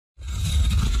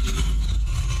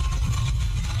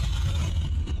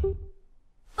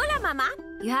Mama.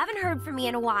 You haven't heard from me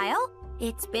in a while.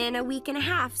 It's been a week and a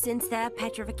half since the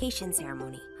petrification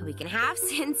ceremony. A week and a half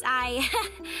since I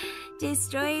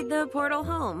destroyed the portal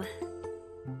home.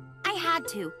 I had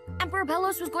to. Emperor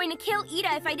Belos was going to kill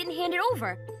Ida if I didn't hand it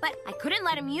over, but I couldn't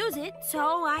let him use it,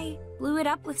 so I blew it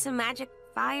up with some magic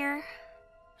fire.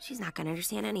 She's not gonna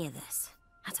understand any of this.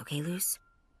 That's okay, Luz.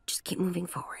 Just keep moving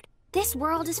forward. This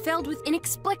world is filled with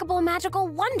inexplicable magical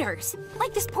wonders,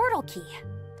 like this portal key.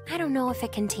 I don't know if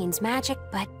it contains magic,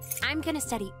 but I'm gonna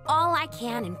study all I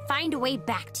can and find a way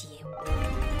back to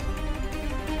you.